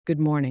Good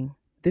morning.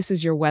 This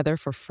is your weather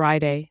for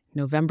Friday,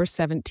 November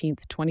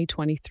 17th,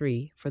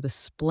 2023, for the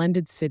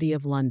splendid city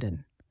of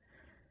London.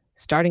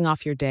 Starting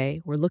off your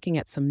day, we're looking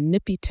at some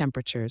nippy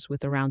temperatures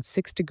with around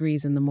 6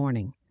 degrees in the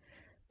morning.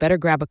 Better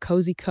grab a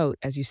cozy coat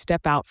as you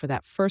step out for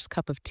that first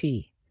cup of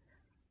tea.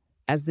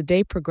 As the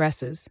day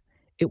progresses,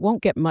 it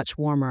won't get much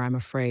warmer, I'm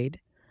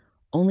afraid,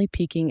 only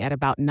peaking at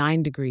about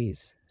 9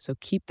 degrees, so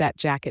keep that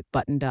jacket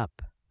buttoned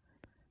up.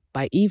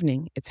 By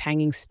evening, it's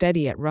hanging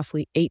steady at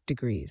roughly 8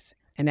 degrees,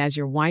 and as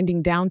you're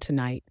winding down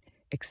tonight,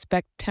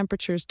 expect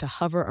temperatures to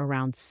hover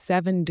around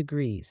 7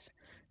 degrees,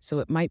 so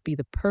it might be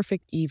the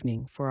perfect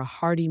evening for a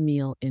hearty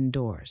meal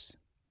indoors.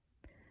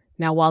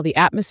 Now, while the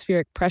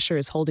atmospheric pressure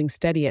is holding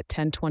steady at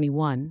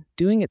 1021,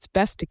 doing its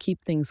best to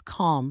keep things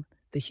calm,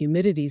 the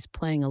humidity's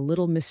playing a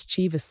little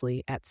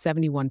mischievously at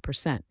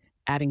 71%,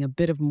 adding a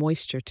bit of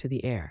moisture to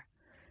the air.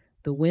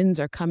 The winds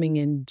are coming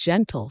in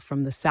gentle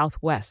from the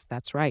southwest,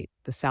 that's right,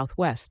 the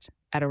southwest,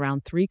 at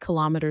around 3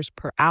 kilometers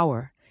per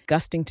hour,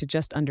 gusting to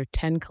just under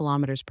 10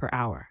 kilometers per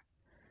hour.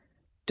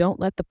 Don't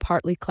let the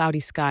partly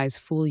cloudy skies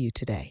fool you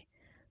today.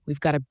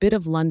 We've got a bit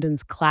of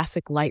London's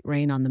classic light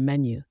rain on the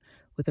menu,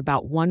 with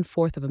about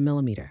 1/4 of a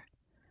millimeter.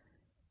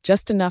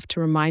 Just enough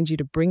to remind you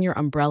to bring your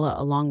umbrella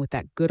along with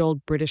that good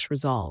old British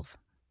resolve.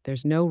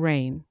 There's no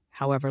rain,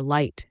 however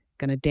light,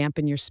 gonna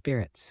dampen your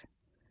spirits.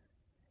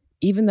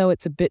 Even though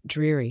it's a bit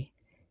dreary,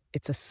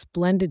 it's a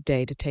splendid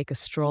day to take a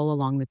stroll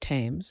along the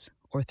Thames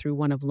or through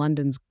one of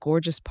London's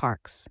gorgeous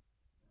parks.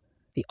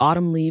 The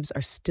autumn leaves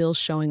are still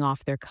showing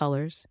off their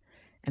colors,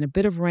 and a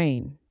bit of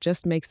rain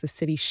just makes the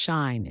city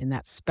shine in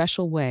that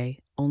special way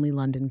only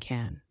London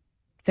can.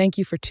 Thank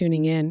you for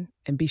tuning in,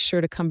 and be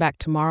sure to come back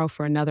tomorrow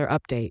for another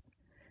update.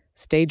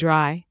 Stay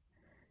dry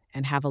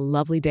and have a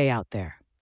lovely day out there.